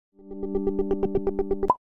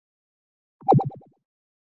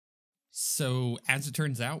So, as it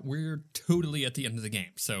turns out, we're totally at the end of the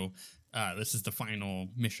game. So, this is the final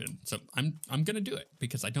mission. So, I'm gonna do it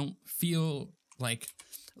because I don't feel like,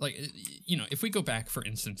 you know, if we go back, for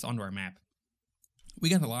instance, onto our map, we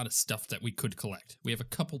got a lot of stuff that we could collect. We have a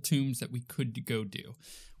couple tombs that we could go do.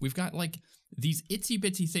 We've got, like, these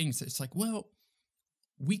itsy-bitsy things that's like, well,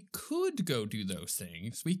 we could go do those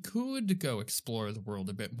things. We could go explore the world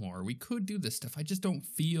a bit more. We could do this stuff. I just don't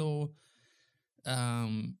feel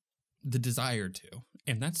the desire to.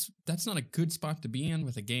 And that's not a good spot to be in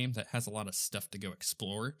with a game that has a lot of stuff to go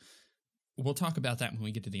explore. We'll talk about that when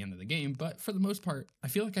we get to the end of the game, but for the most part, I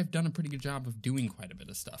feel like I've done a pretty good job of doing quite a bit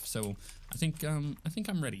of stuff. So I think I'm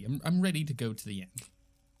ready. I'm ready to go to the end.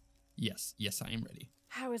 Yes, I am ready.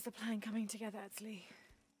 How is the plan coming together, Etzli?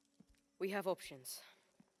 We have options.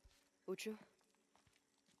 Uchu?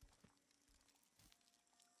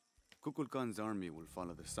 Kukulkan's army will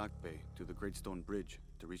follow the Sakbe to the Great Stone Bridge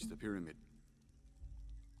to reach the pyramid.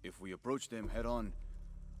 If we approach them head-on,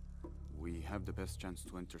 we have the best chance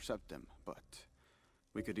to intercept them, but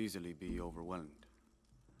we could easily be overwhelmed.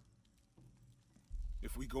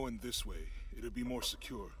 If we go in this way, it'd be more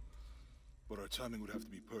secure. But our timing would have to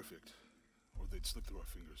be perfect, or they'd slip through our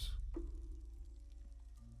fingers.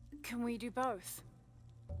 Can we do both?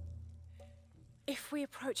 If we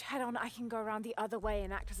approach head-on, I can go around the other way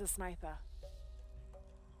and act as a sniper.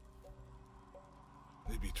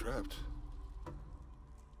 They'd be trapped.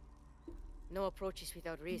 No approach is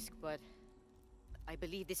without risk, but I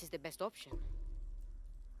believe this is the best option.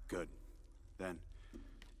 Good. Then,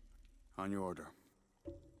 on your order.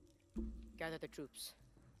 Gather the troops.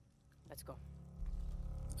 Let's go.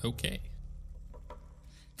 Okay.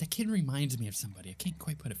 That kid reminds me of somebody. I can't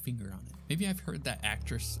quite put a finger on it. Maybe I've heard that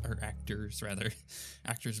actor's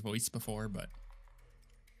voice before, but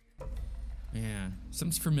yeah,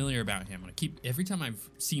 something's familiar about him. Every time I've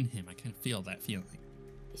seen him, I kind of feel that feeling.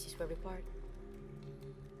 This is where we part.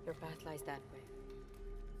 Your path lies that way.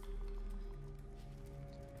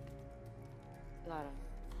 Lara,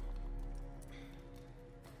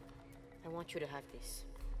 I want you to have this.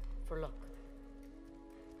 For luck.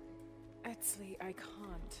 Etzli, I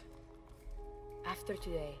can't. After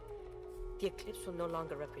today, the eclipse will no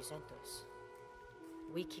longer represent us.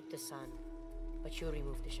 We keep the sun, but you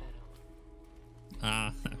remove the shadow.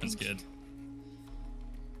 Ah, that was good.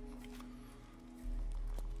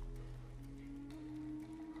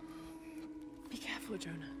 Be careful,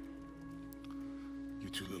 Jonah. You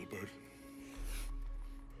too, little bird.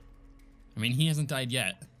 I mean, he hasn't died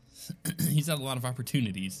yet. He's had a lot of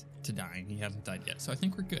opportunities to die, and he hasn't died yet, so I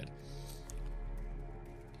think we're good.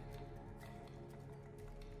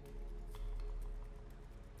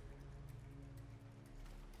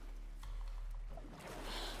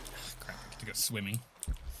 Crap, I get to go swimming.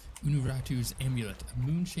 Unuratu's amulet, a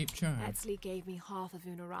moon-shaped charm. Etzli gave me half of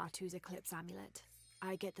Unuratu's eclipse amulet.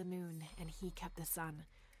 I get the moon, and he kept the sun.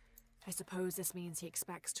 I suppose this means he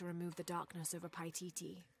expects to remove the darkness over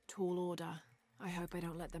Paititi. Tall order. I hope I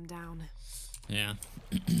don't let them down. Yeah.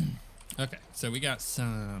 Okay, so we got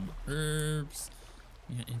some herbs.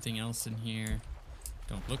 We got anything else in here?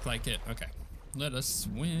 Don't look like it. Okay. Let us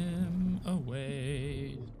swim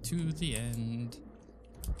away to the end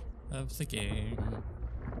of the game.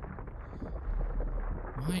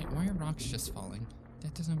 Why are rocks just falling?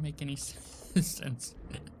 That doesn't make any sense.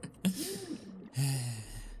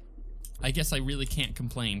 I guess I really can't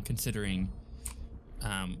complain considering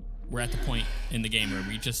we're at the point in the game where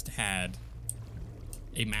we just had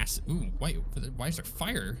a massive... Ooh, why is there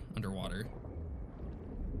fire underwater?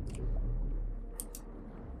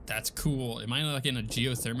 That's cool. Am I like in a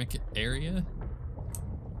geothermic area?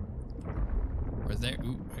 Or there?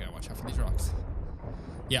 Ooh, I gotta watch out for these rocks.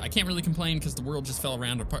 Yeah, I can't really complain because the world just fell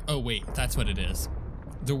around apart. Oh wait, that's what it is.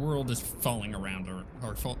 The world is falling around or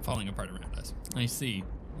falling apart around us. I see.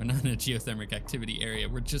 We're not in a geothermic activity area.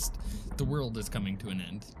 We're just... The world is coming to an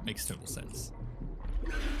end. Makes total sense.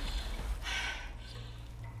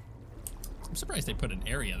 I'm surprised they put an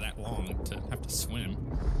area that long to have to swim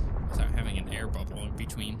without having an air bubble in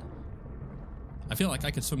between. I feel like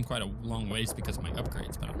I could swim quite a long ways because of my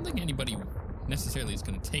upgrades, but I don't think anybody necessarily is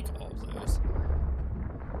going to take all of those.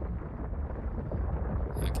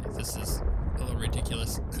 Okay, this is a little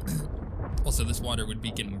ridiculous. Also, this water would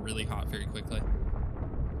be getting really hot very quickly.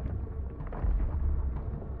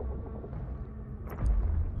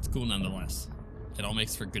 It's cool nonetheless. It all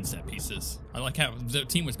makes for good set pieces. I like how the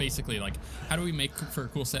team was basically like, how do we make for a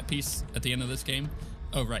cool set piece at the end of this game?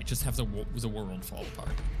 Oh, right, just have the world fall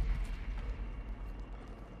apart.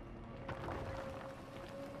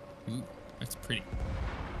 Ooh, that's pretty.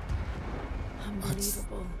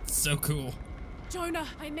 So cool. Jonah,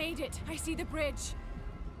 I made it. I see the bridge.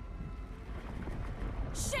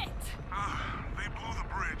 Shit! They blew the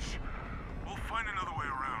bridge. We'll find another way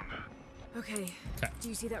around. Okay. Do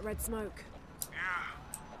you see that red smoke? Yeah.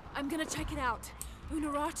 I'm gonna check it out.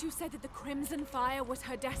 Unuratu said that the Crimson Fire was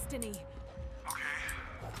her destiny. Okay.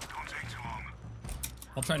 Don't take too long.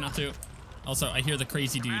 I'll try not to. Also, I hear the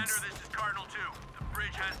crazy dudes. Commander, this is Cardinal 2. The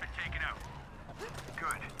bridge has been taken out.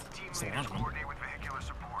 Good. Team It's a lot leaders of them. coordinate with vehicular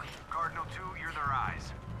support. Cardinal 2, you're their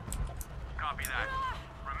eyes. Copy that.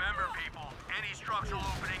 Remember, people, any structural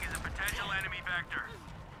opening is a potential enemy vector.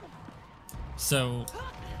 So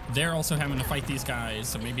they're also having to fight these guys,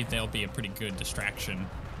 so maybe they'll be a pretty good distraction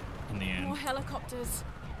in the More end. helicopters.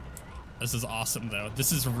 This is awesome, though.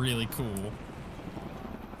 This is really cool.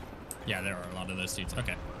 Yeah, there are a lot of those dudes.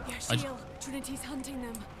 Okay. Yeah, shield. Trinity's hunting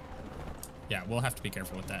them. Yeah, we'll have to be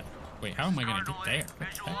careful with that. Wait, how am I gonna get Cardinal there? 8, What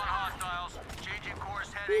visual the on heck? hostiles. Changing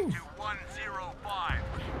course heading to 105.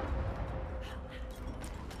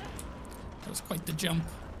 That was quite the jump.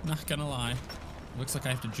 Not gonna lie. Looks like I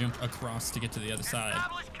have to jump across to get to the other side.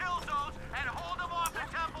 Establish kill zones and hold them off the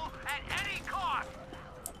temple at any cost.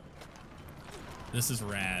 This is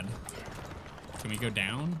rad. Can we go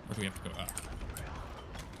down, or do we have to go up?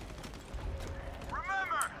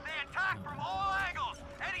 Remember, they attack from all angles.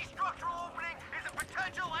 Any structural opening is a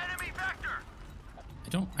potential enemy vector.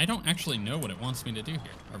 I don't actually know what it wants me to do here.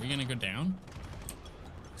 Are we gonna go down?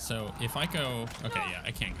 So if I go, okay, yeah,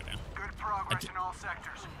 I can't go down. Good progress in all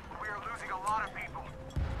sectors. We are losing a lot of people.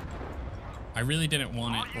 I really didn't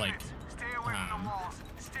want All it like units, stay away from the walls.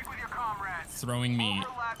 Stick with your comrades. throwing me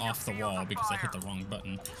Overlap your off the fields wall of because I hit fire. the wrong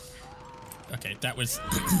button. Okay, that was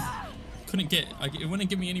it wouldn't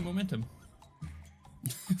give me any momentum.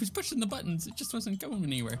 I was pushing the buttons, it just wasn't going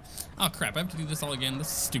anywhere. Oh crap, I have to do this all again. This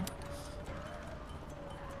is stupid.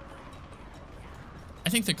 I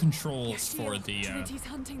think the controls for the Trinity's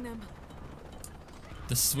hunting them.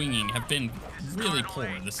 swinging have been really Cardinal poor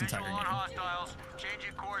 8, this entire visual on game. hostiles.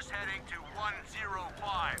 Changing course heading to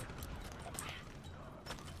 105.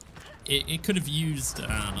 It could have used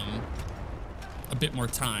a bit more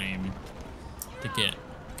time to get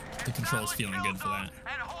the controls feeling good for that.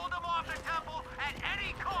 And hold them off the temple at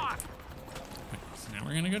any cost. So now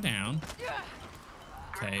we're gonna go down.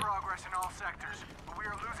 Okay. Good progress in all sectors, but we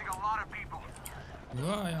are losing a lot of people.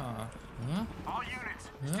 Whoa, yeah. Huh? All units,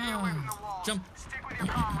 stay away from the walls. Jump. Stick with your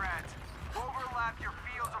comrades. Overlap your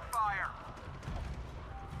fields of fire.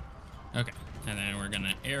 Okay, and then we're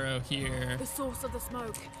gonna arrow here. The source of the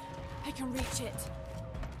smoke. I can reach it.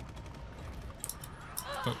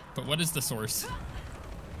 But what is the source?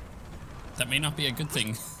 That may not be a good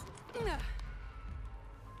thing.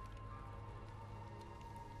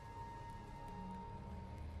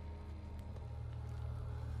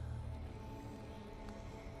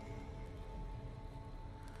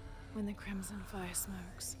 When the Crimson Fire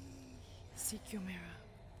smokes, seek your mirror.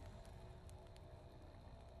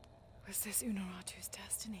 Was this Unuratu's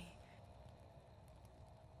destiny?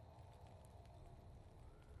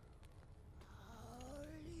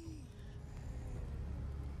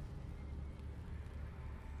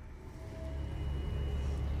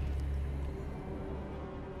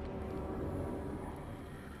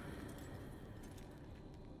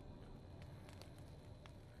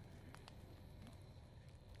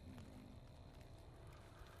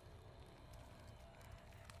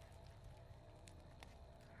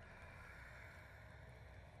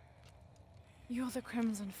 You're the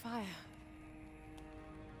Crimson Fire.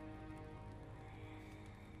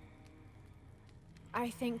 I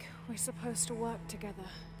think we're supposed to work together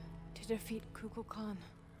to defeat Kukulkan.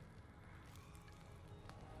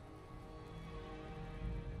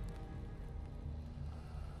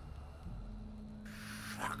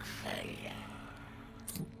 Khan.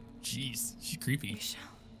 Jeez, she's creepy. We shall.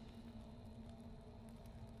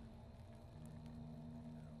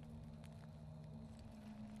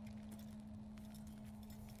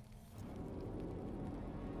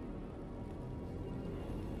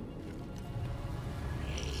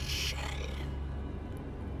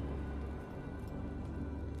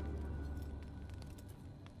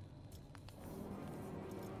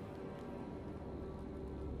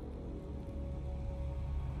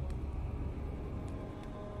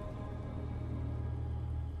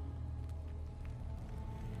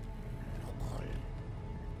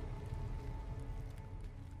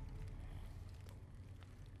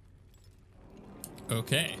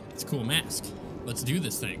 Okay, it's a cool mask. Let's do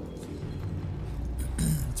this thing.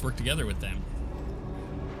 Let's work together with them.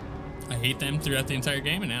 I hate them throughout the entire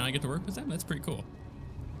game, and now I get to work with them? That's pretty cool.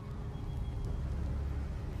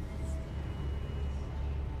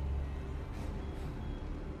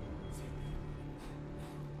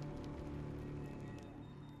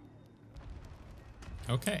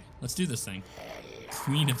 Okay, let's do this thing.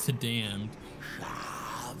 Queen of the Damned.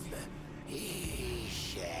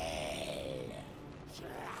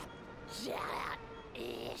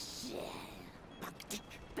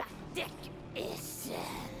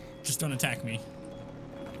 Just don't attack me.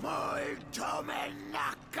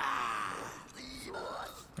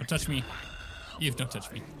 Don't touch me. Eve, don't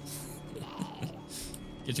touch me.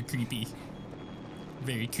 It's a creepy.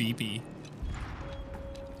 Very creepy.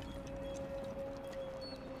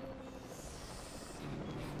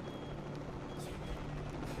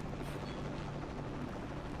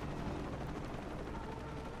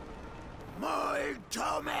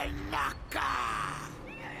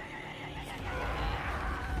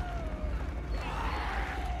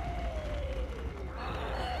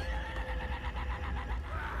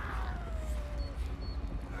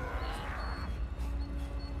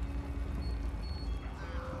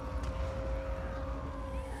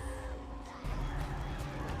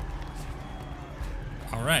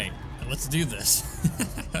 All right, let's do this.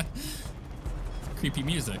 Creepy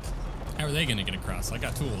music. How are they gonna get across? I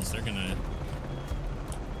got tools. They're gonna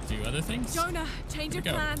do other things. Jonah, change of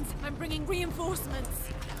plans. I'm bringing reinforcements.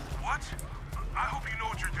 What? I hope you know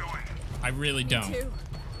what you're doing. I really don't. Me too.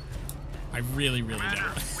 I really, really Commander,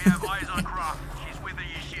 don't. we have eyes on Croft. She's with the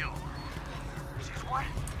Yeshil. She's what?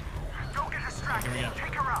 Don't get distracted. Here we go.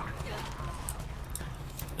 Take her out.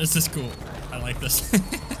 This is cool. I like this.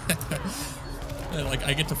 Like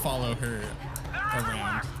I get to follow her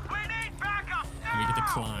around. We need backup. And we get to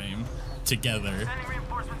climb together. Sending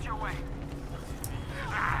reinforcements your way.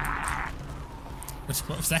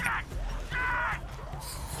 What was that?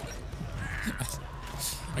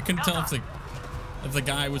 I couldn't tell if the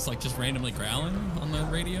guy was like just randomly growling on the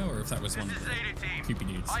radio or if that was one This of is the Zeta Team. creepy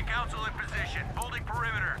dudes. High Council in position. Holding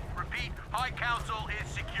perimeter. Repeat, High Council is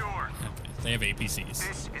secure. Okay, they have APCs.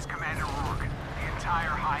 This is Commander Rourke. The entire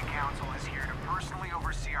High Council is here to personally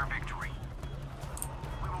oversee our victory.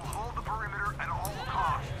 We will hold the perimeter at all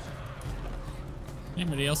costs.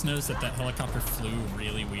 Anybody else notice that helicopter flew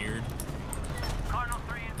really weird? Cardinal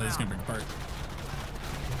 3 Oh, this is gonna break apart.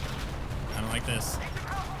 I don't like this.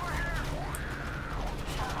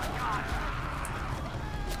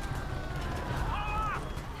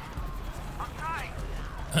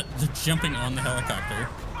 They're jumping on the helicopter.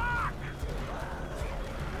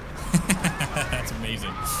 That's amazing.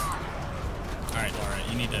 All right, Lara,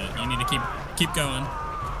 you need to keep going.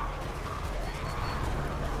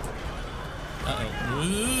 Uh-oh.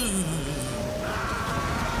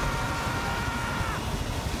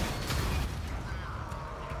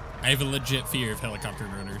 I have a legit fear of helicopter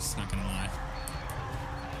rotors, not gonna lie.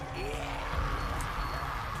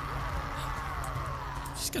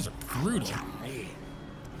 These guys are brutal.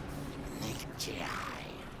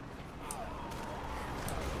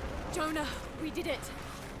 Jonah, we did it.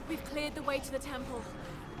 We've cleared the way to the temple.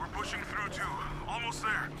 We're pushing through too. Almost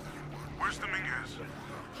there. Where's Dominguez?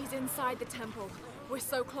 He's inside the temple. We're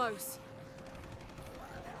so close.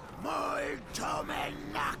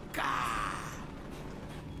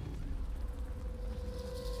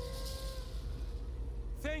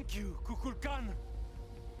 Thank you, Kukulkan,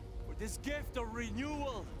 for this gift of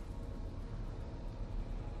renewal.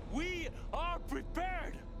 We are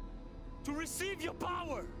prepared to receive your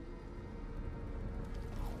power.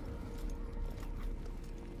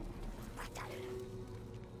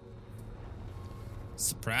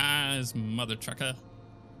 Surprise, mother trucker.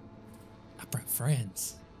 I brought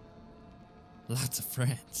friends. Lots of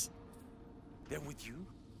friends. They're with you?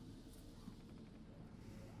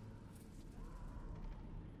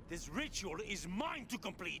 This ritual is mine to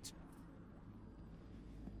complete.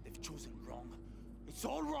 They've chosen wrong. It's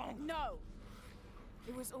all wrong. No.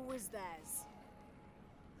 It was always theirs.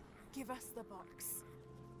 Give us the box.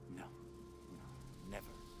 No, never.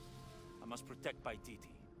 I must protect Paititi.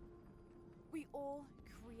 We all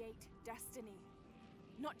create destiny.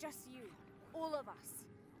 Not just you. All of us.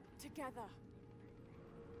 Together.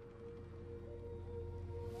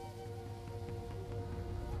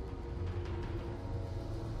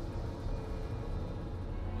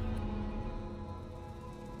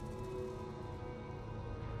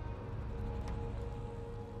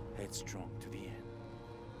 Headstrong to the end.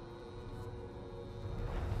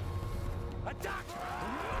 Attack!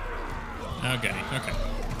 Okay.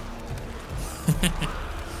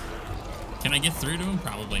 Can I get through to him?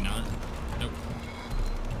 Probably not. Nope.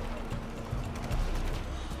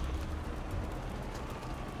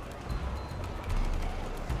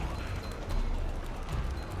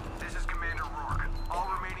 This is Commander Rourke. All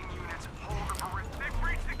remaining units hold the perimeter. They've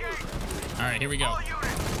breached the gate. All right, here we go. All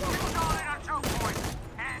units, consolidate on choke points.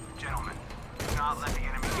 And, gentlemen, do not let the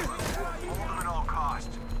enemy get Hold them at all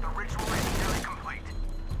costs. The ritual is nearly complete.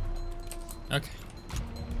 Okay.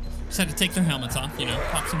 Just had to take their helmets off, you know,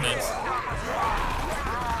 pop some heads.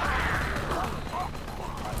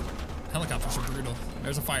 Helicopters are brutal.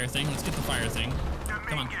 There's a fire thing. Let's get the fire thing.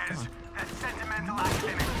 Come on, come on. That sentimental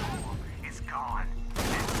academic fool is gone.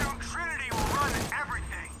 And soon Trinity will run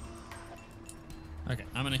everything. Okay,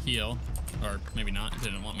 I'm gonna heal. Or maybe not. It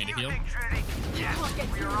didn't want me to heal. Trinity, yes, can't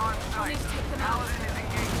get we through. are on I site. need to take them out. Paladin is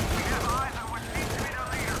engaged. We have eyes on what seems to be the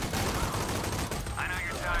leader. I know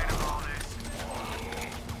you're tired of all this.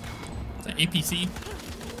 Is that APC?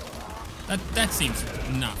 That seems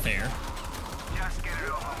not fair. Just get it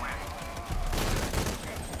over with.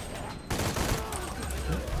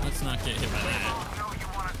 Let's not get hit by that. You know you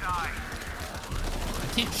want to die. I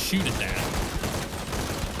can't shoot at that.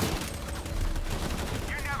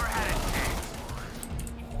 You never had a chance.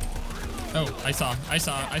 Oh, I saw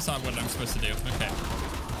what I'm supposed to do. Okay,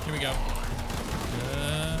 here we go.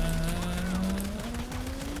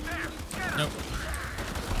 Nope.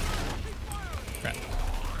 Crap.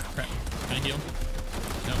 Can I heal?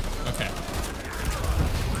 Nope. Okay.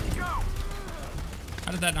 Let's go.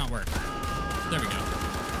 How did that not work? There we go.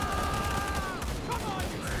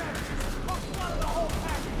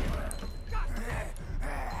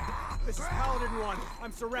 This is Paladin 1.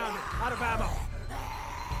 I'm surrounded. Out of ammo.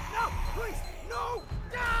 No! Please! No!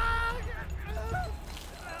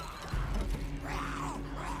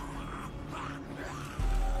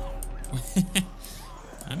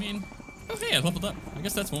 I mean, oh hey, I leveled up. I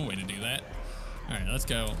guess that's one way to do that. All right, let's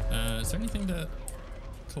go. Is there anything to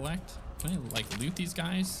collect? Can I like loot these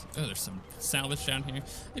guys? Oh, there's some salvage down here.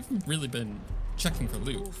 I've really been checking for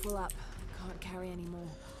loot. All full up. Can't carry any more.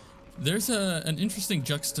 There's an interesting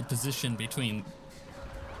juxtaposition between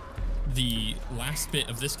the last bit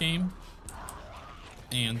of this game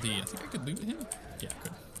and I think I could loot him? Yeah, I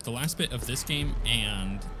could. The last bit of this game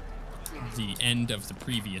and the end of the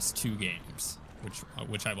previous 2 games,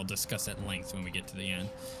 which I will discuss at length when we get to the end.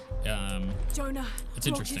 Jonah, It's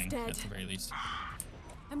Rourke interesting, is dead. at the very least.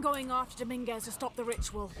 I'm going after Dominguez to stop the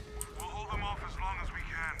ritual. We'll hold them off as long as we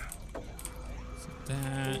can.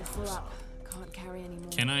 That... All full up. Can't carry any more.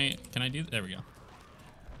 Can I do... There we go.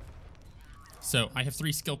 So, I have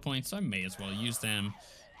 3 skill points, so I may as well use them.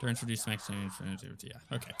 They're introduced max damage. Yeah,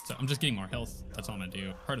 okay. So, I'm just getting more health. That's all I'm going to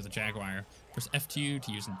do. Heart of the Jaguar. Press F2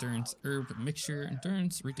 to use Endurance Herb Mixture.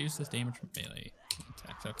 Endurance reduces damage from melee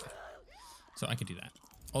attacks. Okay. So, I could do that.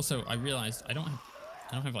 Also, I realized I don't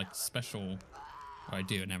have like special... Oh, I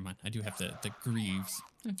do. Never mind. I do have the greaves.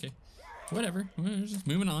 Okay. Whatever. We're just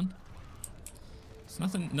moving on. It's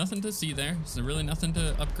nothing to see there. There's really nothing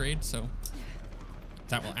to upgrade, so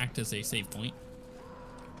that will act as a save point,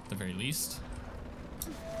 at the very least.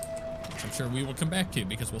 Which I'm sure we will come back to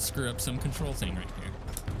because we'll screw up some control thing right here.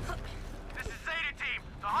 This is Zeta Team.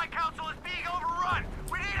 The High Council is being overrun.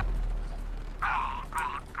 We need a...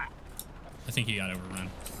 I think he got overrun.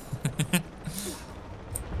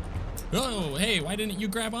 Oh, hey, why didn't you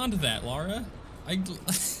grab onto that, Lara?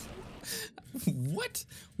 What?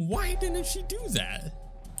 Why didn't she do that?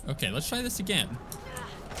 Okay, let's try this again.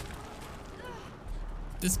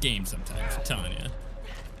 This game sometimes, I'm telling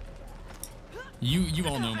you. You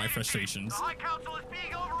all know my frustrations. The High Council is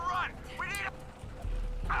being overrun. We need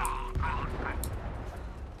a...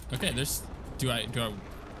 Okay, there's... Do I...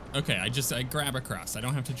 Okay, I grab across. I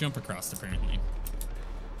don't have to jump across, apparently.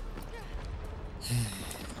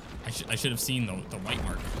 I should have seen the white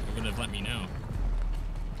mark. It would have let me know.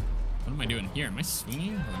 What am I doing here? Am I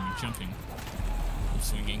swinging or am I jumping? I'm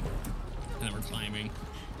swinging. And then we're climbing.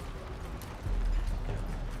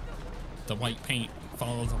 The white paint.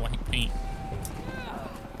 Follow the white paint.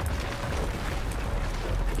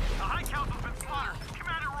 The High Council's been slaughtered.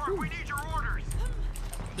 Commander Rourke, we need your orders.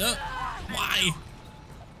 Why?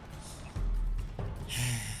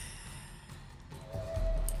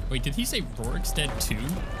 Wait, did he say Rourke's dead too?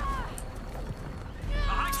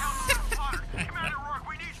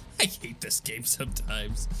 I hate this game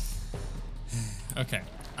sometimes. Okay,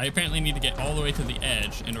 I apparently need to get all the way to the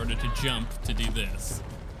edge in order to jump to do this.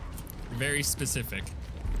 Very specific.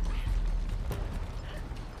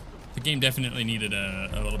 The game definitely needed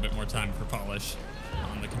a little bit more time for polish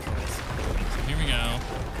on the controls. So here we go.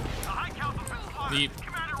 Leap.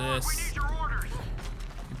 This.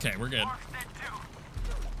 Okay, we're good.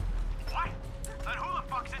 What? Then who the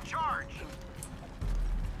fuck's in charge?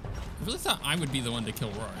 I really thought I would be the one to kill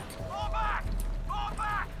Rourke. Fall back! Fall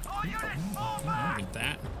back! All units, fall back! Look at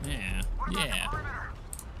that. Yeah. Yeah. There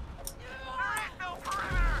is no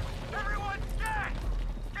perimeter! Everyone's dead!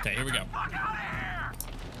 Okay, here we go. Fuck out of here!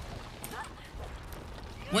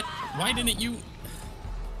 What? Why didn't you...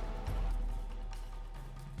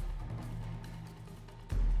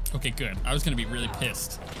 Okay, good. I was gonna be really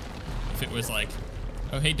pissed if it was like,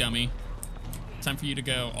 oh, hey, dummy. Time for you to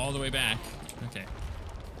go all the way back. Okay.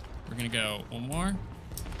 We're gonna go one more.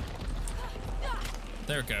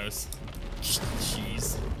 There it goes.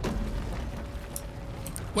 Jeez.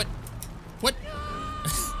 What? What?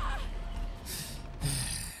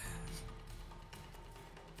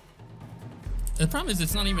 The problem is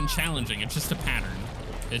it's not even challenging. It's just a pattern.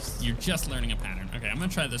 You're just learning a pattern. Okay, I'm gonna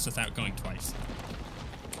try this without going twice.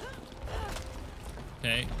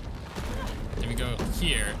 Okay. Then we go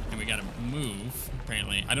here, and we gotta move,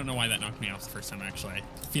 apparently. I don't know why that knocked me off the first time, actually. I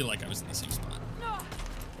feel like I was in the same spot.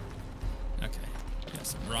 Okay. We got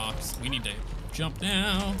some rocks. We need to jump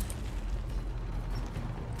now.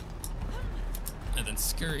 And then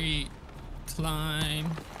scurry. Climb.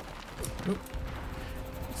 Oop.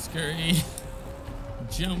 Scurry.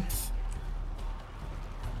 Jump.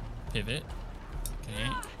 Pivot. Okay,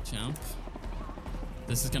 jump.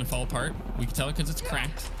 This is gonna fall apart. We can tell it because it's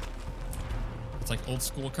cracked. It's like old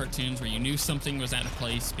school cartoons where you knew something was out of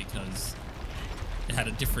place because it had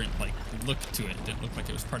a different like look to it. It didn't look like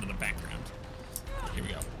it was part of the background. Here we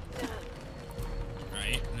go.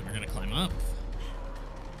 Alright, then we're gonna climb up.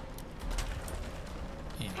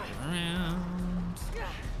 And around.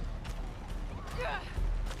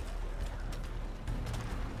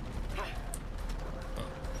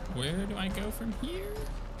 Where do I go from here?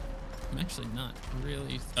 I'm actually not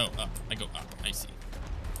really... Oh, up. I go up. I see.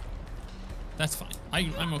 That's fine.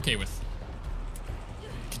 I'm okay with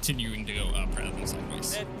continuing to go up rather than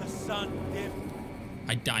sideways. Let the sun dip.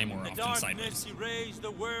 I die more The often sideways. darkness erase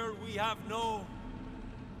the world we have known.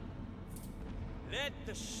 Let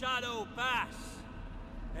the shadow pass,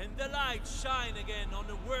 and the light shine again on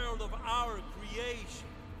the world of our creation.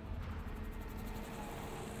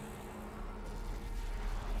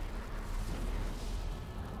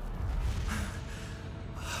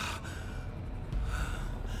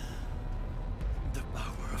 The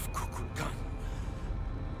power of Kukulkan.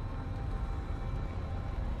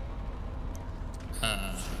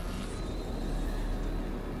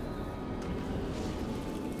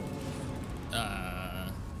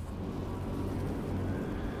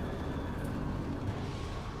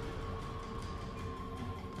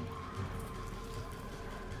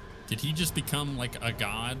 Did he just become like a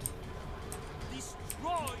god?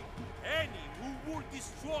 Destroy any who would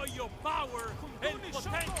destroy your power and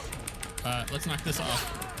potential. Let's knock this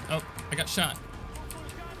off. Oh, I got shot.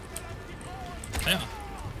 Yeah.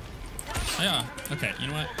 Yeah. Okay, you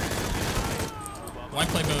know what? Why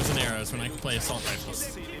play bows and arrows when I can play assault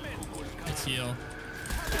rifles? Let's heal.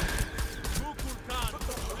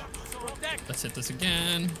 Let's hit this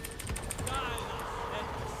again.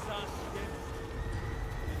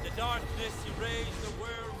 The darkness erase the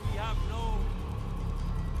world we have known.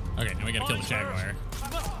 Okay, now we gotta kill the jaguar.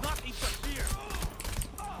 Must not interfere.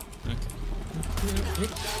 Okay.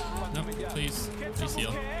 No, please. Please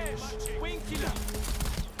heal.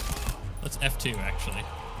 Let's F2 actually.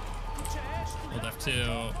 Hold F2.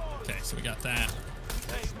 Okay, so we got that.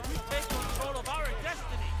 Hey, we take control of our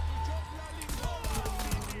destiny.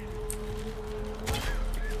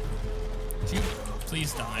 Would you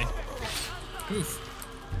please die? Oof.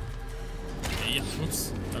 Okay, yeah,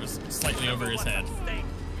 whoops. That was slightly over his head.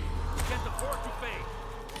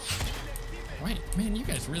 Wait, man, you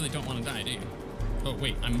guys really don't want to die, do you? Oh,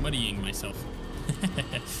 wait, I'm muddying myself.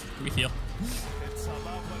 Can we heal?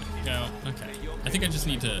 Go. Okay. I think I just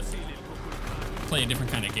need to play a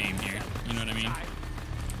different kind of game here. You know what I mean?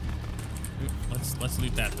 Ooh, let's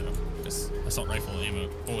loot that though, because assault rifle ammo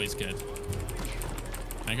always good.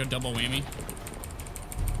 Can I go double whammy?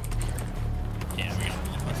 Yeah, we got it.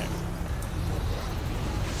 Okay.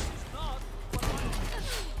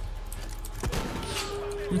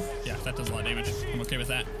 Oof, yeah, that does a lot of damage. I'm okay with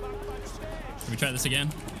that. Can we try this again?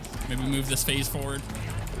 Maybe move this phase forward.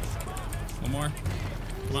 One more.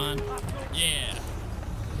 Come on. Yeah.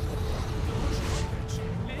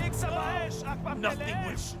 Nothing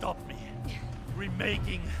will stop me.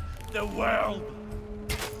 Remaking the world.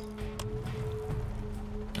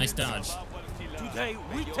 Nice dodge. Today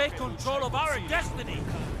we take control of our destiny.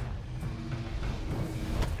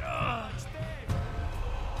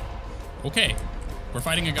 Okay. We're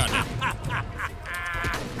fighting a god now.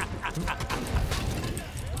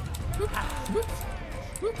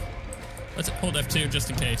 Let's hold F2 just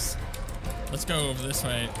in case. Let's go over this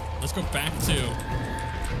way. Let's go back to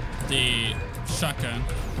the shotgun.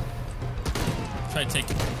 Try to take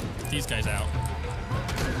these guys out.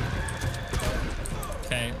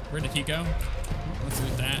 Okay, where did he go? Let's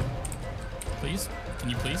loot that. Please? Can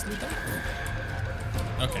you please loot that?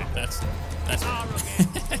 Okay, that's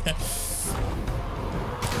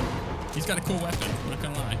He's got a cool weapon, I'm not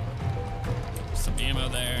gonna lie. Some ammo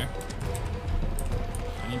there.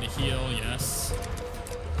 I need to heal, yes.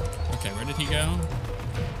 Okay, where did he go?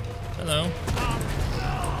 Hello.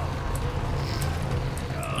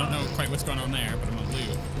 I don't know quite what's going on there, but I'm gonna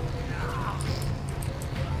loot.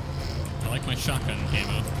 I like my shotgun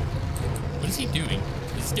ammo. What is he doing?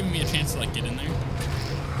 Is this giving me a chance to like get in there?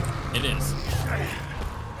 It is.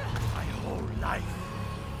 My whole life.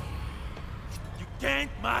 You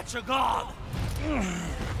can't match a god. All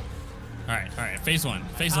right. Phase 1.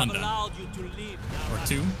 Phase 1 done. Allowed you to leave now. Or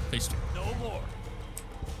 2. Phase 2. No more.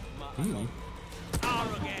 Ooh.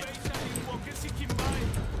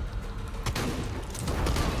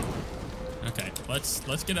 Okay,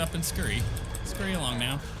 let's get up and scurry. Scurry along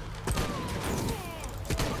now.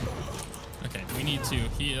 Okay, we need to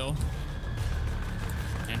heal.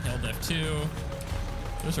 Handheld F2.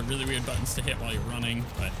 Those are really weird buttons to hit while you're running,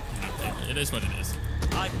 but you know, it is what it is.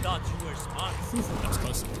 I thought you were smart. That was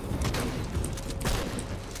close.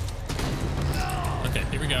 Okay,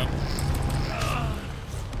 here we go.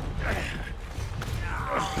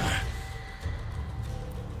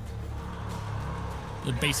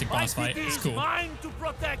 The basic boss fight is cool. Mine to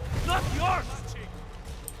protect, not yours.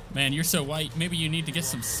 Man, you're so white. Maybe you need to get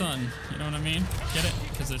some sun. You know what I mean? Get it?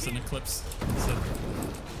 Because there's an eclipse. So,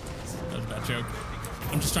 that was a bad joke.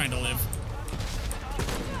 I'm just trying to live.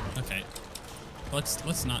 Okay.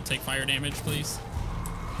 Let's not take fire damage, please.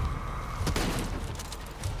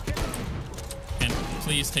 And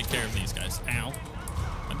please take care of these guys. Ow.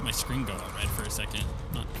 Why did my screen go all red for a second?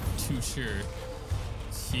 Not too sure.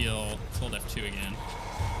 Heal. Hold F2 again.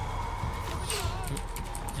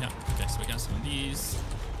 Yeah, okay, so we got some of these.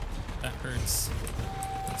 That hurts.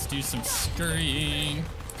 Let's do some scurrying.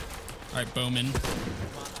 Alright, Bowman.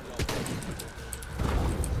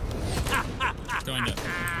 Going to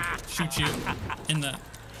shoot you in the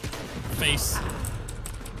face.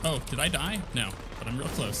 Oh, did I die? No, but I'm real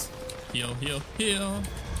close. Heal, heal, heal.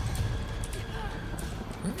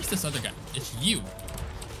 Where is this other guy? It's you.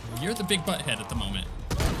 You're the big butthead at the moment.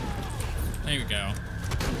 There we go.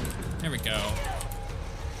 There we go.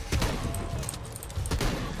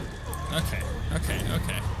 Okay.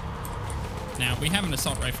 Now, we have an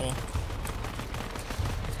assault rifle.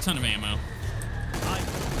 A ton of ammo.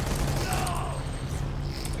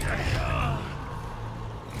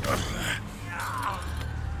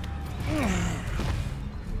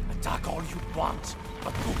 Attack all you want,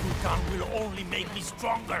 but Kukulkan will only make me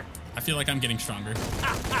stronger. I feel like I'm getting stronger.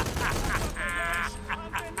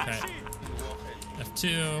 Okay.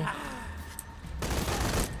 F2.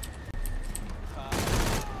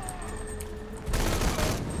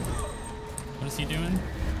 What is he doing?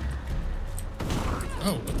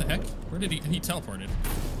 Oh, what the heck? Where did he teleported?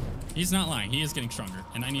 He's not lying. He is getting stronger,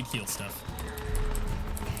 and I need heal stuff.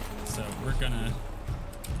 So we're gonna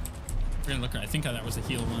look. I think that was a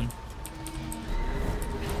heal one.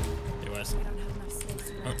 It was.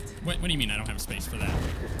 Oh, what do you mean I don't have space for that?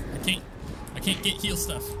 I can't get heal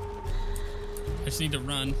stuff. I just need to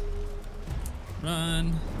run.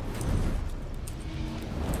 Run.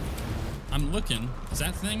 I'm looking. Is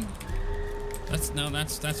that thing? That's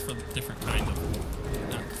for a different kind of.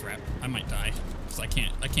 Oh crap! I might die because I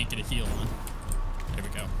can't get a heal on. There we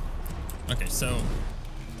go. Okay, so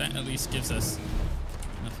that at least gives us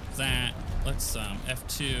enough of that. Let's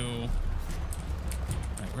F2.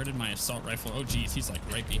 Right, where did my assault rifle? Oh geez, he's like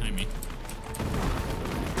right behind me.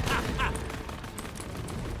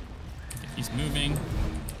 Okay, he's moving.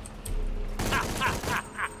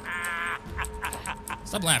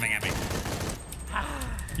 Stop laughing at me.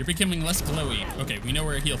 You're becoming less glowy. Okay, we know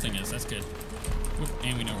where a heal thing is. That's good. Whoop,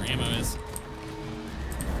 and we know where ammo is.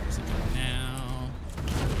 Where's it going now?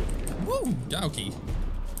 Woo! Dowkey.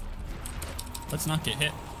 Let's not get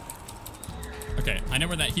hit. Okay, I know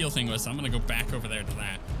where that heal thing was, so I'm gonna go back over there to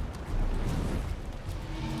that.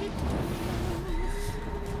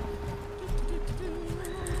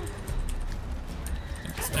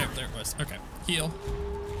 There it was. Okay, heal.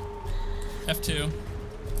 F2.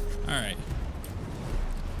 Alright.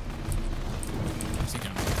 Where's he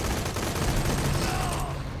going?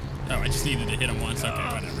 Oh, I just needed to hit him once. Okay,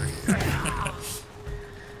 whatever.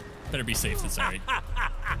 Better be safe than sorry.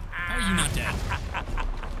 How are you not dead?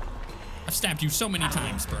 I've stabbed you so many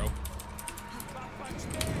times, bro.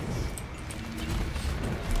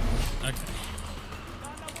 Okay.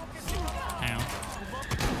 Ow.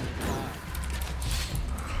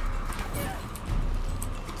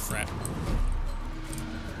 Crap.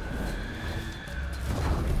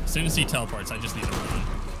 As soon as he teleports, I just need to run.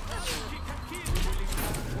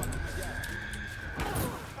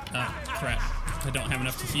 Oh, crap. I don't have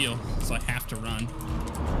enough to heal, so I have to run.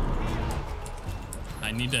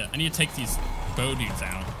 I need to take these bow dudes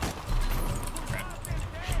out. Crap.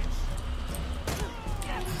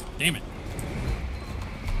 Damn it.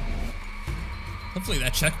 Hopefully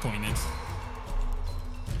that checkpoint is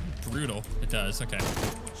brutal. It does, okay. Okay.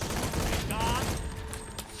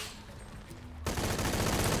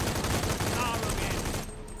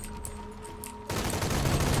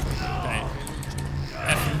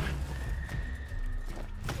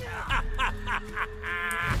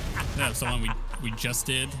 That was the one we just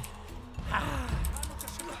did.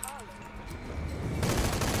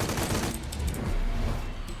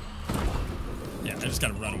 Yeah, I just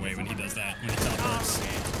gotta run away when he does that, when he teleports.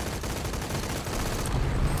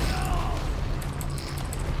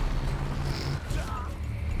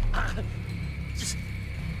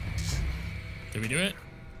 Did we do it?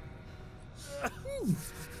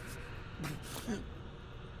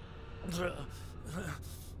 I'm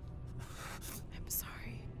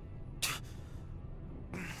sorry.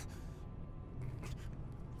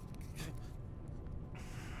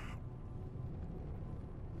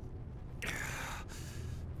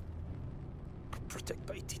 Protect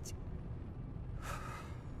Paititi.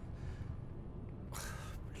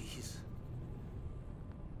 Please.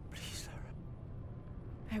 Please, Lara.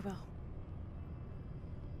 I will.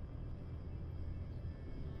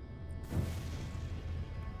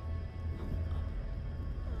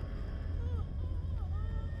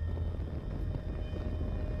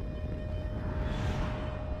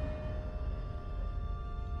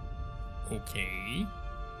 Okay.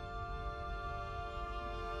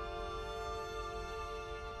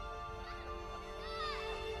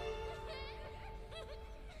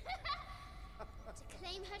 To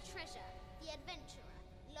claim her treasure, the adventurer,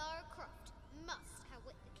 Lara Croft, must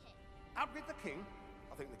outwit the king. Outwit the king?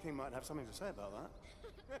 I think the king might have something to say about that.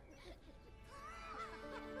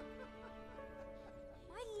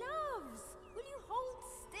 My loves, will you hold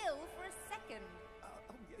still for a second?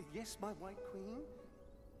 Yes, my white queen.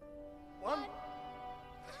 One.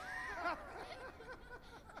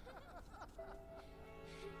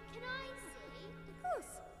 Can I see? Of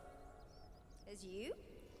course. There's you,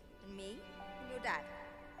 and me, and your dad.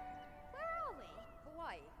 Where are we?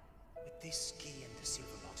 Hawaii. With this key and the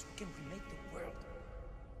silver box, we can remake the world.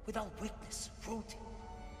 Without weakness, cruelty.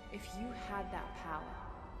 If you had that power,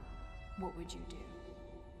 what would you do?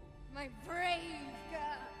 My brave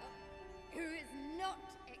girl, who is not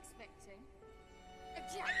expecting a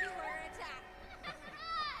jaguar attack.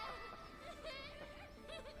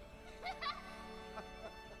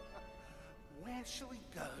 Where shall we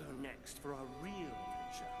go next for our real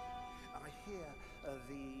adventure? I hear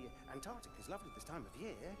the Antarctic is lovely this time of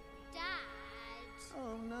year. Dad.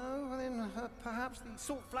 Oh no, then perhaps the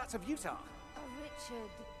salt flats of Utah. Oh,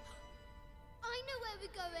 Richard. I know where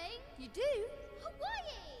we're going. You do?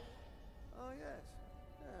 Hawaii. Oh yes,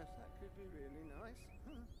 yes, that could be really nice.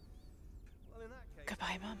 Well, in that case.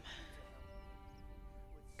 Goodbye, Mom.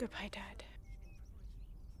 Goodbye, Dad.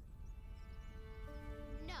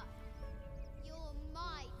 No. You're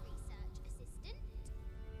my research assistant.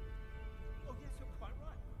 Oh yes, you're quite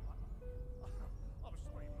right. I'm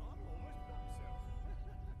sorry, Mom. I almost forgot myself.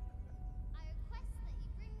 I request that you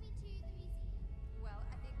bring me to the museum. Well,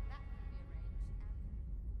 I think that can be arranged,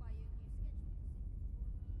 by your new schedule.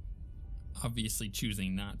 Obviously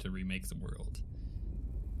choosing not to remake the world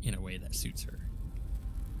in a way that suits her.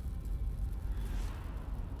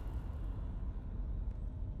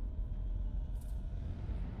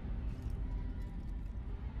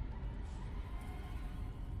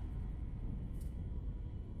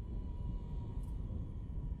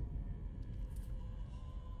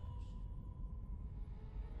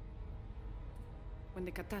 When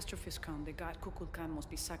the catastrophes come, the god Kukulkan must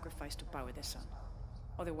be sacrificed to power the sun.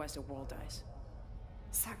 Otherwise, the world dies.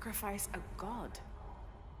 Sacrifice a god?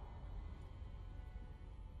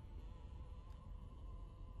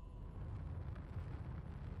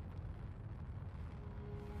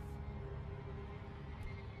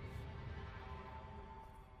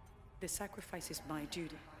 The sacrifice is my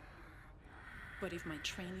duty. But if my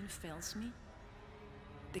training fails me,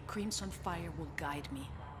 the Crimson Fire will guide me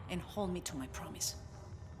and hold me to my promise.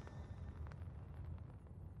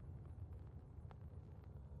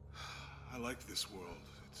 I like this world.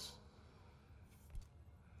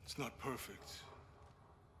 It's not perfect.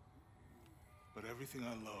 But everything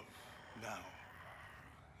I love now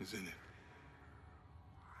is in it.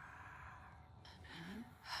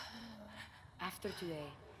 After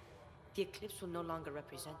today, the eclipse will no longer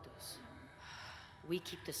represent us. We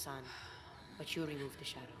keep the sun, but you remove the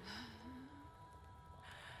shadow.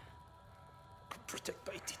 Protect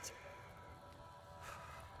Paititi.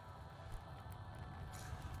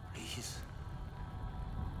 Please.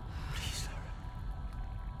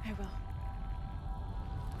 I will.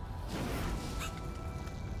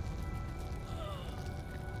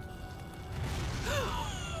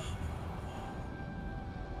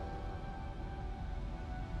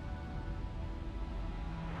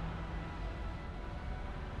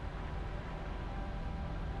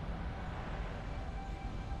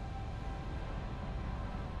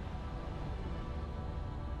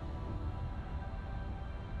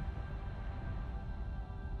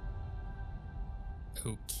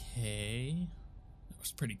 Okay. That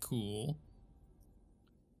was pretty cool.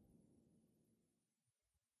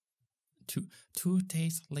 Two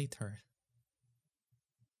days later.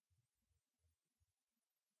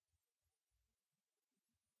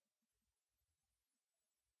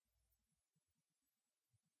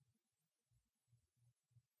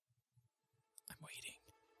 I'm waiting.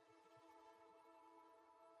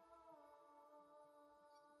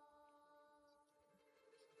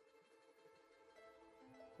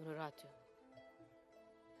 Unuratu.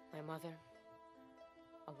 My mother.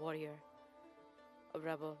 A warrior. A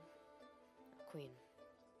rebel. A queen.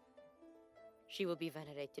 She will be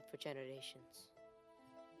venerated for generations.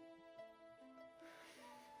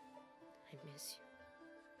 I miss you.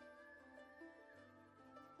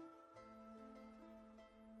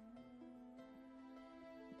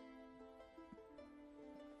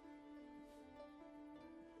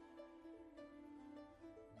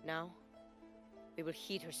 Now, we will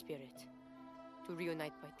heed her spirit to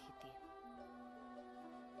reunite Paititi.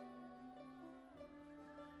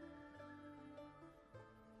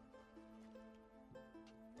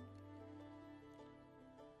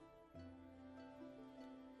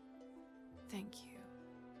 Thank you.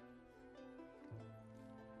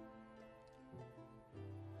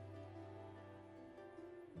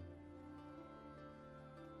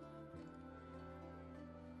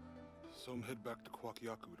 Some head back to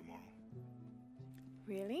Kwakiaku tomorrow.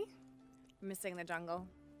 Really? Missing the jungle?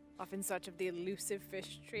 Off in search of the elusive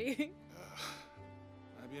fish tree?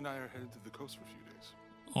 Abby and I are headed to the coast for a few days.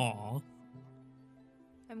 Aw.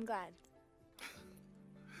 I'm glad.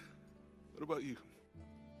 What about you?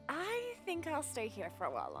 I think I'll stay here for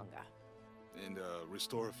a while longer. And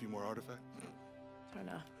restore a few more artifacts? Don't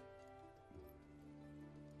know.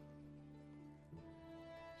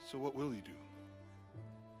 So what will you do?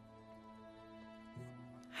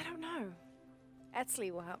 I don't know.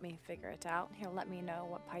 Etzli will help me figure it out. He'll let me know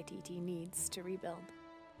what Paititi needs to rebuild.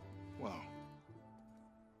 Wow.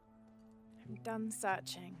 I'm done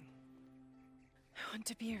searching. I want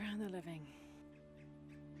to be around the living.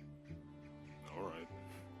 All right.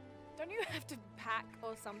 Don't you have to pack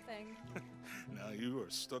or something? Now you are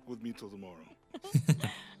stuck with me till tomorrow.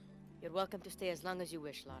 You're welcome to stay as long as you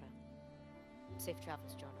wish, Lara. Safe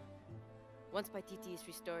travels, Jonah. Once Paititi is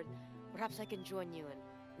restored, perhaps I can join you and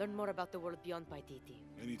learn more about the world beyond Paititi.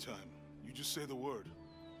 Anytime. You just say the word.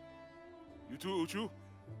 You too, Uchu?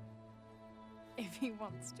 If he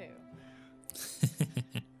wants to.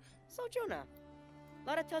 So, Jonah,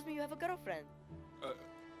 Lara tells me you have a girlfriend.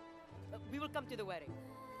 We will come to the wedding.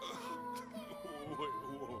 Wait,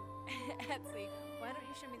 whoa. Etzli, why don't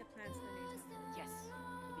you show me the plans for the new town? Yes.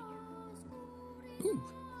 Ooh.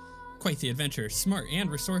 Quite the adventure. Smart and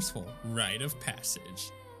resourceful. Rite of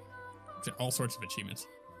passage. All sorts of achievements.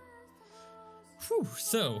 Whew.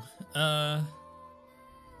 So,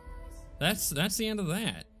 that's the end of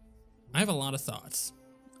that. I have a lot of thoughts.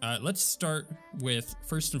 Let's start with,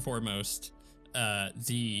 first and foremost,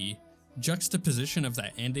 the juxtaposition of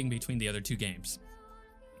that ending between the other two games.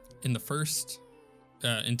 In the first,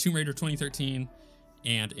 in Tomb Raider 2013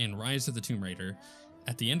 and in Rise of the Tomb Raider,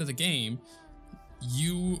 at the end of the game,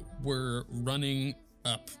 you were running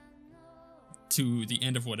up to the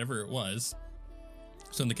end of whatever it was.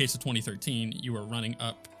 So in the case of 2013, you were running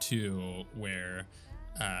up to where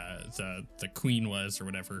the queen was, or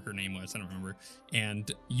whatever her name was, I don't remember,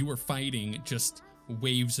 and you were fighting just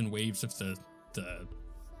waves and waves of the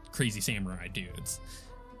crazy samurai dudes.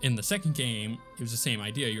 In the second game, it was the same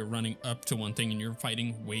idea. You're running up to one thing and you're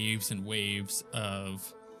fighting waves and waves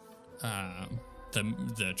of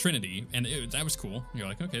the Trinity, and that was cool. You're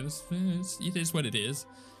like, okay, it is what it is.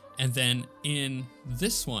 And then in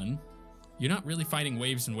this one, you're not really fighting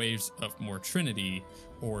waves and waves of more Trinity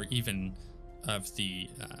or even of the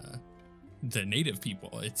native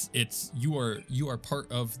people. It's you are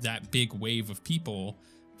part of that big wave of people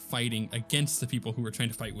fighting against the people who are trying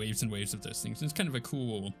to fight waves and waves of those things. And it's kind of a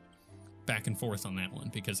cool back and forth on that one,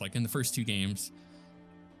 because like in the first two games,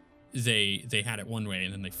 they had it one way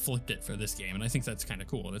and then they flipped it for this game, and I think that's kind of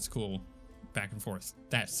cool. That's cool back and forth.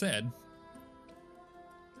 That said,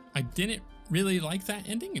 I didn't really like that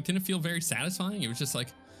ending. It didn't feel very satisfying. It was just like,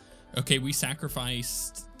 okay, we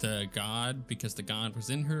sacrificed the god because the god was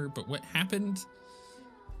in her, but what happened?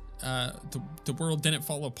 The world didn't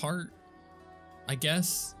fall apart, I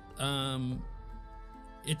guess.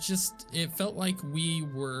 It felt like we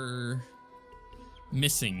were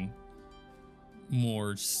missing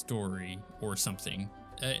more story or something.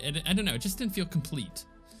 I don't know, it just didn't feel complete.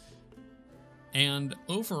 And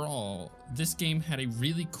overall, this game had a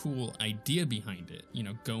really cool idea behind it. You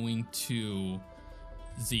know, going to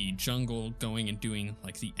the jungle, going and doing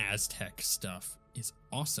like the Aztec stuff is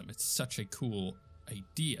awesome. It's such a cool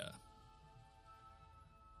idea.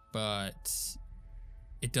 But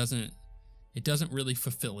it doesn't really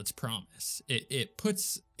fulfill its promise. It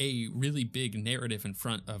puts a really big narrative in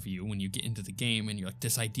front of you when you get into the game and you're like,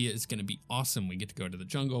 this idea is going to be awesome. We get to go to the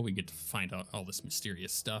jungle. We get to find out all this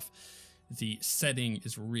mysterious stuff. The setting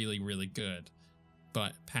is really, really good.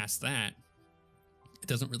 But past that, it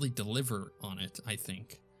doesn't really deliver on it, I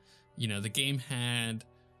think. You know, the game had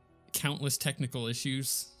countless technical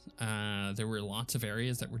issues. There were lots of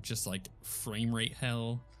areas that were just like frame rate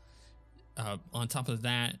hell. On top of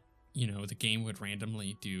that, you know, the game would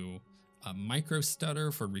randomly do a micro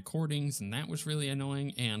stutter for recordings, and that was really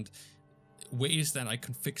annoying. And ways that I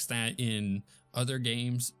could fix that in other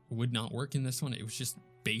games would not work in this one. It was just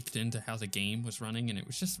baked into how the game was running, and it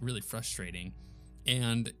was just really frustrating.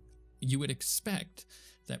 And you would expect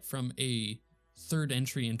that from a third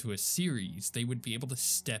entry into a series, they would be able to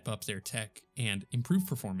step up their tech and improve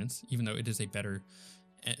performance, even though it is a better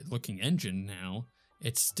looking engine now.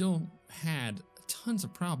 It still had tons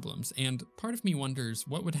of problems, and part of me wonders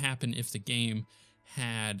what would happen if the game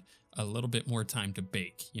had a little bit more time to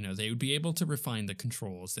bake. You know, they would be able to refine the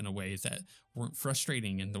controls in a way that weren't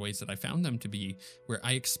frustrating in the ways that I found them to be, where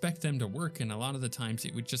I expect them to work, and a lot of the times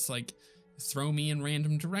it would just like throw me in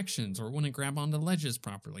random directions or wouldn't grab onto ledges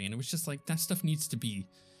properly, and it was just like, that stuff needs to be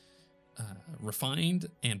refined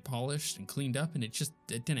and polished and cleaned up, and it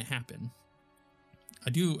didn't happen. I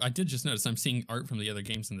did just notice I'm seeing art from the other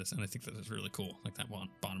games in this, and I think that is really cool, like that one,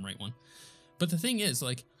 bottom right one. But the thing is,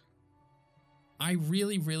 like, I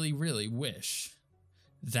really, really, really wish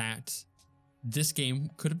that this game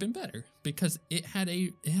could have been better, because it had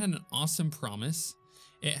an awesome promise,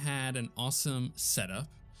 it had an awesome setup,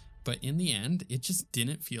 but in the end, it just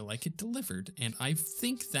didn't feel like it delivered. And I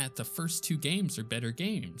think that the first two games are better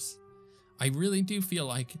games. I really do feel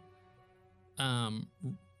like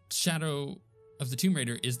Shadow of the Tomb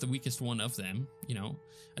Raider is the weakest one of them. You know,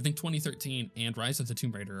 I think 2013 and Rise of the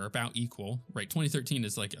Tomb Raider are about equal, right? 2013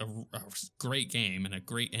 is like a great game and a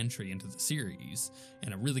great entry into the series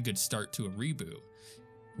and a really good start to a reboot.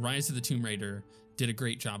 Rise of the Tomb Raider did a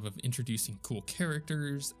great job of introducing cool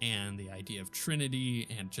characters and the idea of Trinity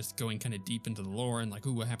and just going kind of deep into the lore and like,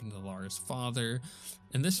 ooh, what happened to Lara's father?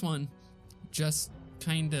 And this one just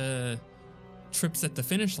kind of trips at the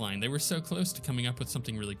finish line. They were so close to coming up with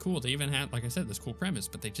something really cool. They even had, like I said, this cool premise,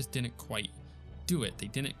 but they just didn't quite do it. They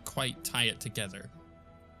didn't quite tie it together.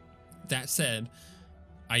 That said,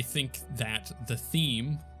 I think that the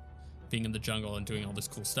theme, being in the jungle and doing all this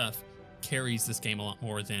cool stuff, carries this game a lot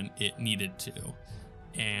more than it needed to.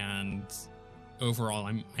 And overall,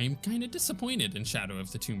 I'm kind of disappointed in Shadow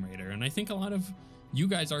of the Tomb Raider, and I think a lot of you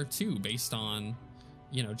guys are too, based on,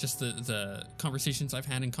 you know, just the conversations I've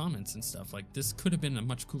had in comments and stuff. Like, this could have been a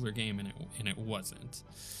much cooler game, and it wasn't.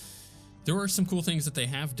 There were some cool things that they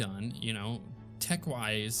have done, you know,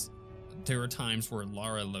 tech-wise. There are times where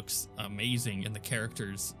Lara looks amazing and the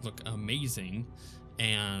characters look amazing,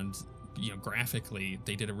 and, you know, graphically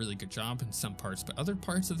they did a really good job in some parts, but other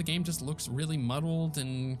parts of the game just looks really muddled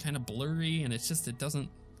and kind of blurry, and it's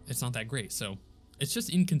not that great. So it's just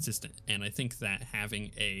inconsistent, and I think that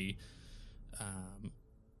having a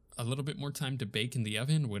little bit more time to bake in the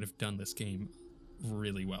oven would have done this game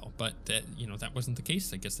really well. But that, you know, that wasn't the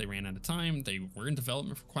case. I guess they ran out of time. They were in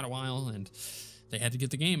development for quite a while, and they had to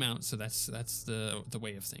get the game out. So that's the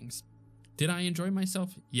way of things. Did I enjoy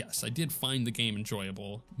myself? Yes, I did find the game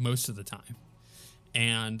enjoyable most of the time.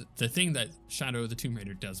 And the thing that Shadow of the Tomb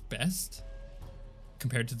Raider does best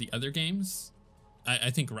compared to the other games,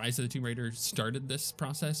 I think Rise of the Tomb Raider started this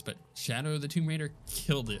process, but Shadow of the Tomb Raider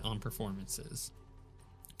killed it on performances.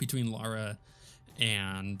 Between Lara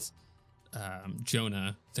and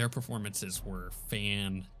Jonah, their performances were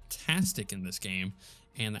fantastic in this game,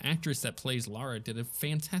 and the actress that plays Lara did a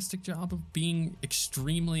fantastic job of being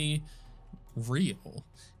extremely real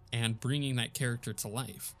and bringing that character to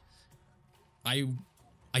life. I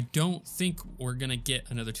don't think we're gonna get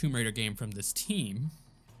another Tomb Raider game from this team,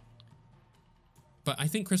 but I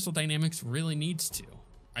think Crystal Dynamics really needs to.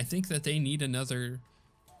 I think that they need another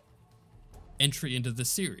entry into the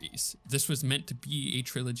series. This was meant to be a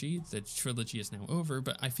trilogy. The trilogy is now over,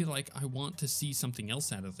 but I feel like I want to see something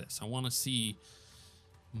else out of this. I want to see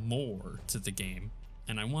more to the game,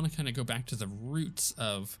 and I want to kind of go back to the roots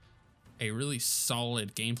of a really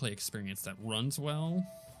solid gameplay experience that runs well,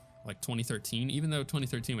 like 2013, even though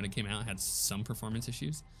 2013 when it came out had some performance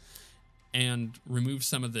issues, and remove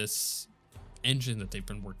some of this engine that they've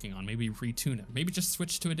been working on, maybe retune it, maybe just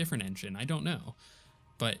switch to a different engine. I don't know.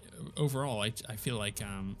 But overall, I feel like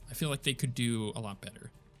they could do a lot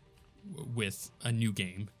better with a new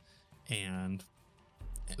game, and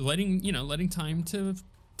letting time to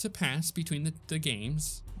pass between the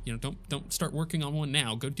games. You know, don't start working on one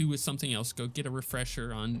now. Go do something else. Go get a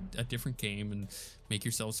refresher on a different game and make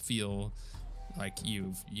yourselves feel like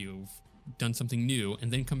you've done something new,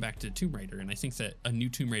 and then come back to Tomb Raider. And I think that a new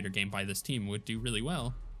Tomb Raider game by this team would do really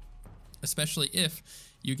well, especially if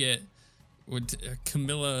you get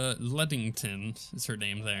Camilla Luddington is her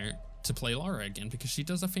name there to play Lara again, because she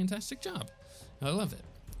does a fantastic job. I love it.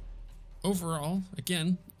 Overall,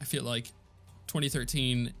 again, I feel like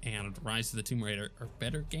 2013 and Rise of the Tomb Raider are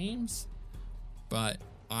better games, but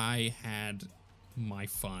I had my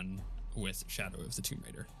fun with Shadow of the Tomb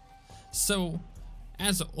Raider. So,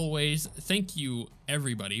 as always, thank you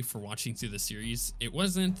everybody for watching through the series. It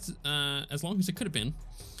wasn't as long as it could have been,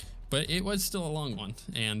 but it was still a long one,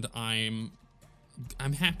 and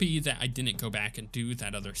I'm happy that I didn't go back and do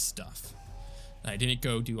that other stuff. I didn't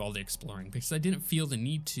go do all the exploring because I didn't feel the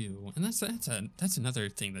need to, and that's another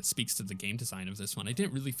thing that speaks to the game design of this one. I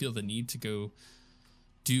didn't really feel the need to go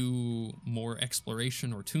do more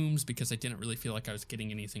exploration or tombs because I didn't really feel like I was getting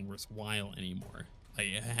anything worthwhile anymore.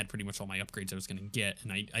 I had pretty much all my upgrades I was going to get,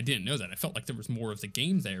 and I didn't know that. I felt like there was more of the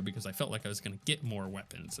game there because I felt like I was going to get more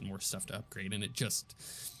weapons and more stuff to upgrade, and it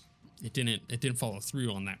didn't follow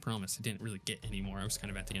through on that promise. I didn't really get any more. I was kind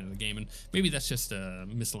of at the end of the game, and maybe that's just a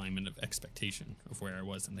misalignment of expectation of where I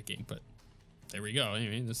was in the game, but there we go.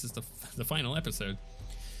 Anyway, this is the final episode.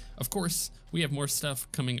 Of course, we have more stuff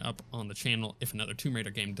coming up on the channel. If another Tomb Raider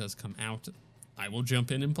game does come out, I will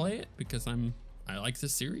jump in and play it because I like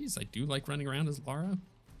this series. I do like running around as Lara,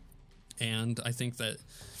 and I think that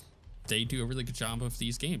they do a really good job of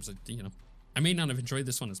these games. You know, I may not have enjoyed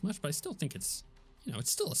this one as much, but I still think it's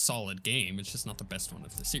still a solid game. It's just not the best one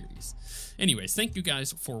of the series. Anyways, thank you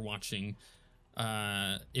guys for watching.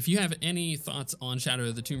 If you have any thoughts on Shadow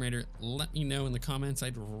of the Tomb Raider, let me know in the comments.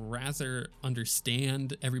 I'd rather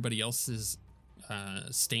understand everybody else's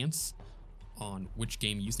stance on which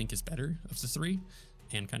game you think is better of the three,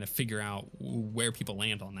 and kind of figure out where people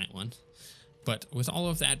land on that one. But with all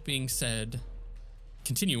of that being said,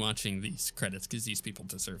 continue watching these credits because these people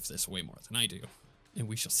deserve this way more than I do. And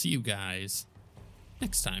we shall see you guys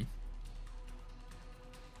next time.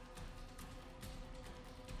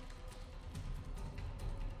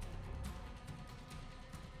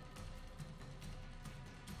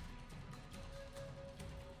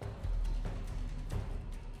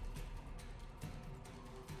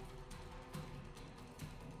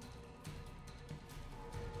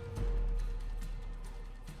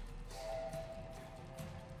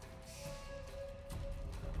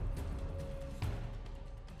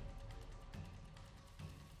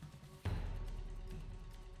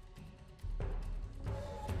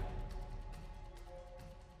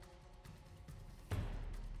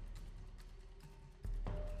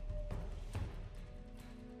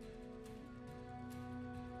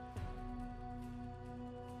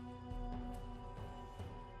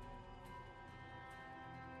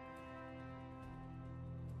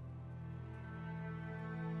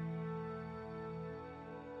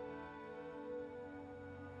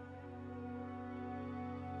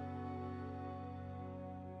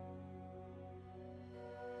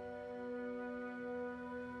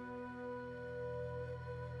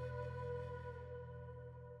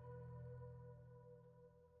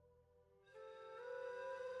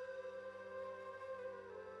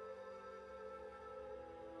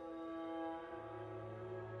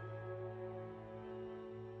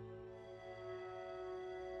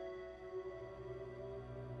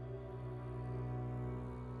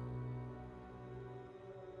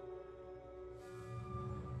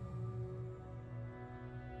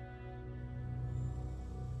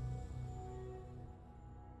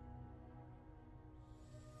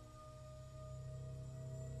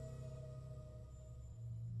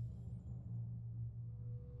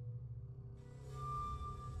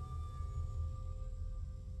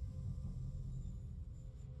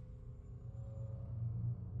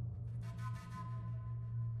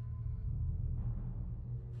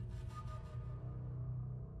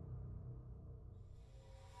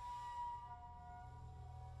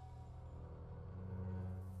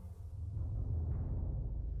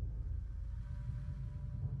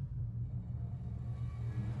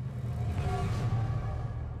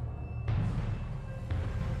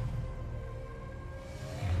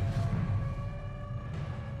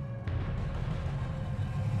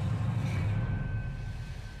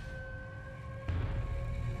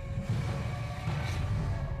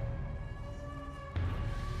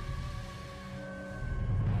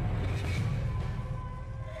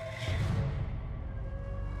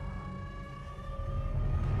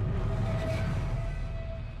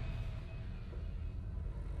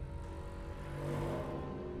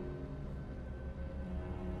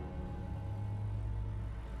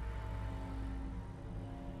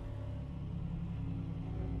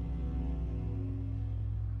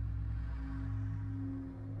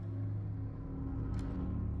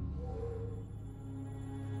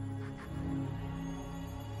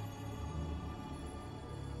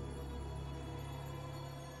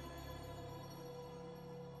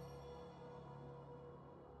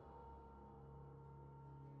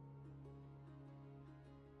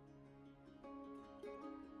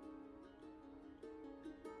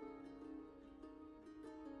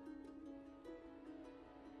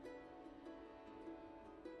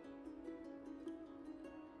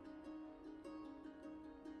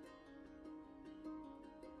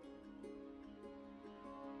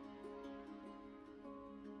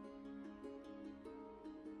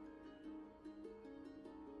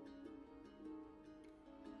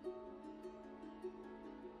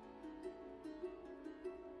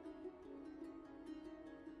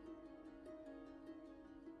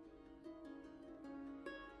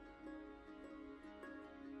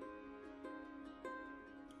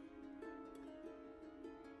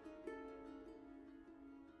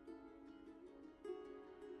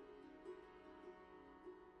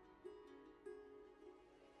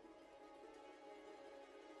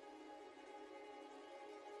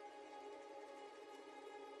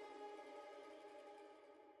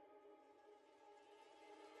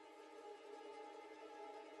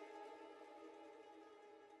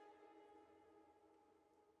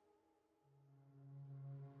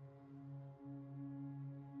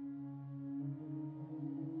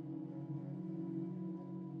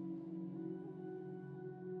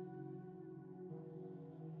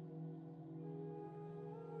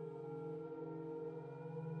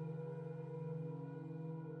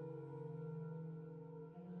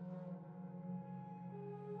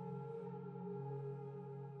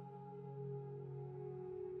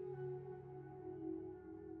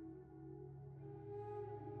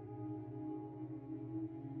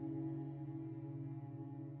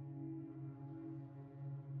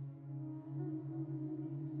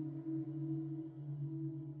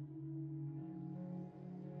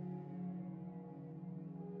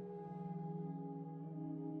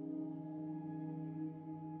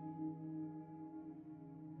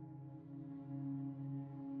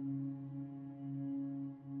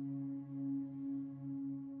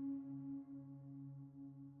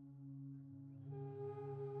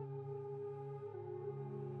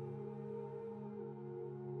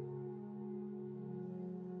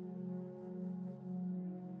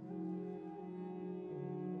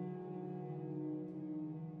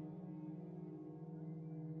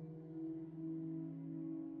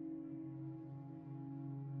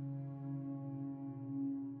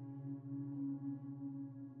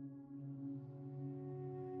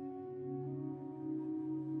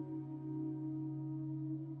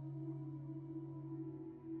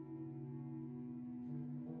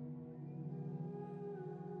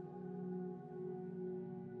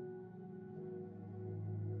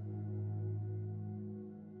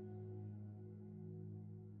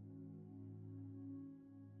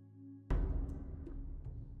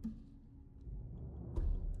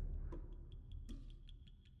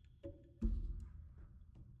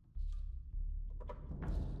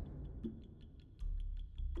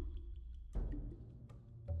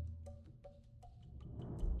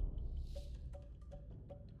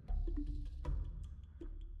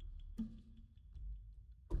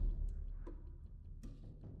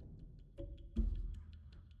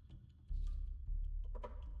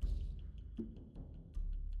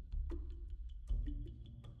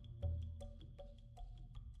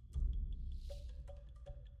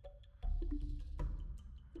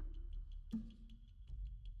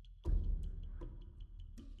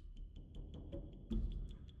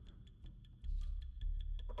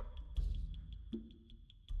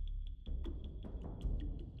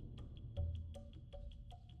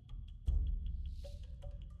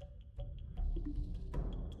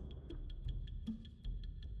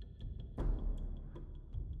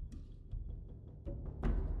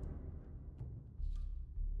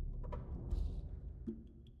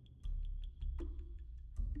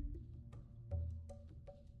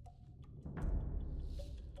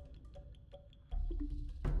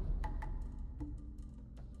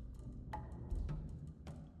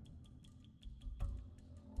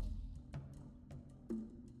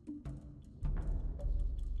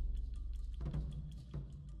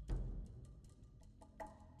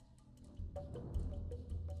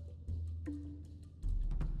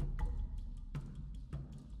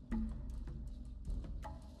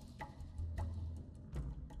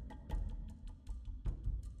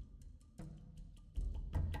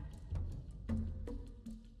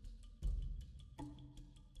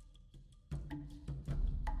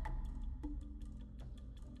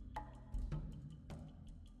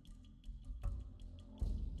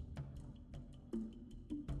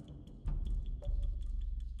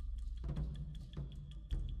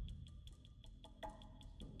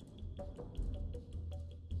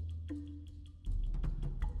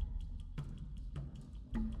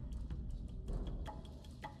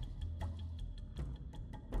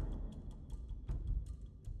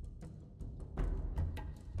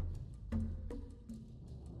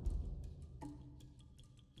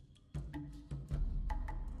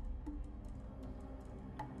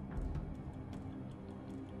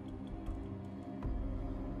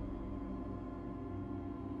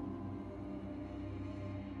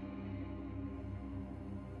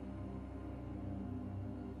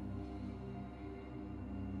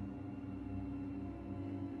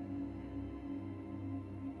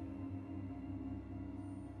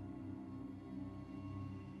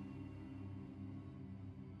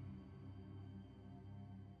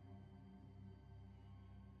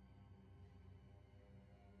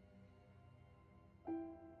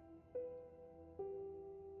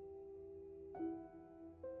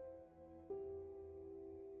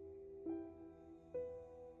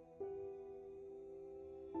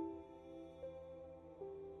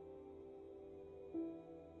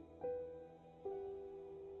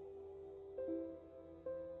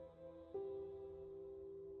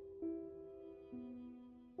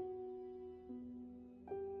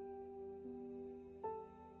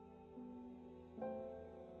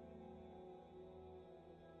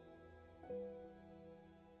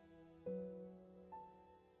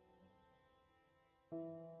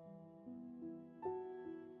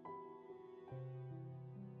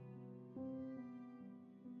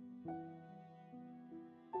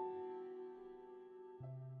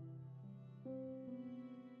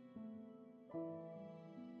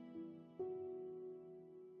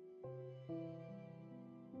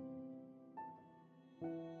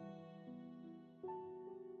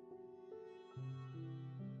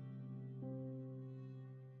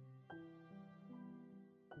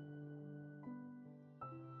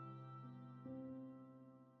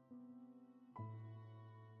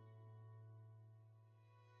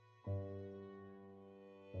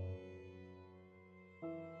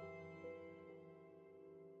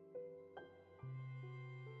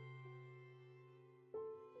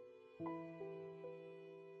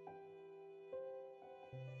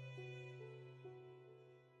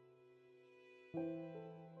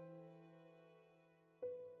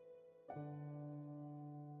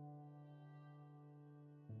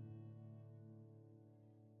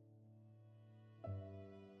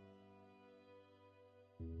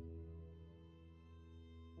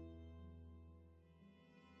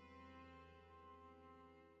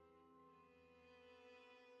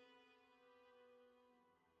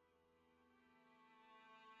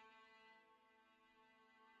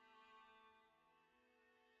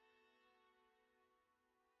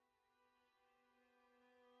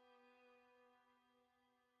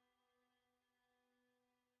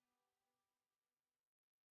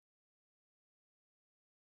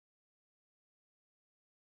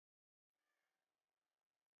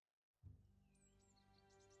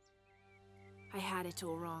 I had it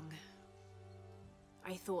all wrong.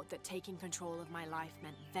 I thought that taking control of my life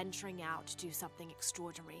meant venturing out to do something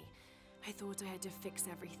extraordinary. I thought I had to fix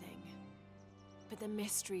everything. But the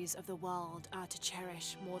mysteries of the world are to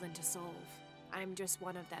cherish more than to solve. I'm just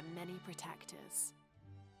one of their many protectors.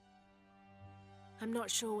 I'm not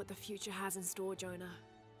sure what the future has in store, Jonah,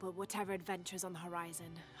 but whatever adventure's on the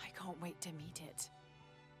horizon, I can't wait to meet it.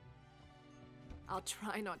 I'll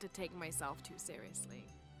try not to take myself too seriously.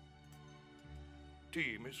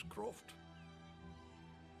 Tea, Miss Croft.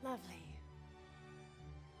 Lovely.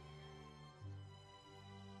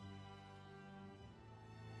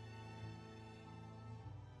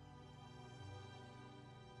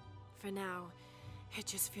 For now, it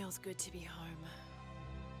just feels good to be home.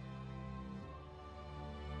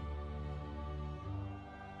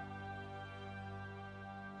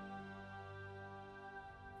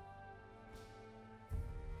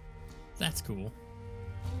 That's cool.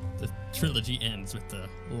 The trilogy ends with the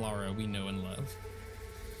Lara we know and love.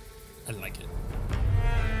 I like it.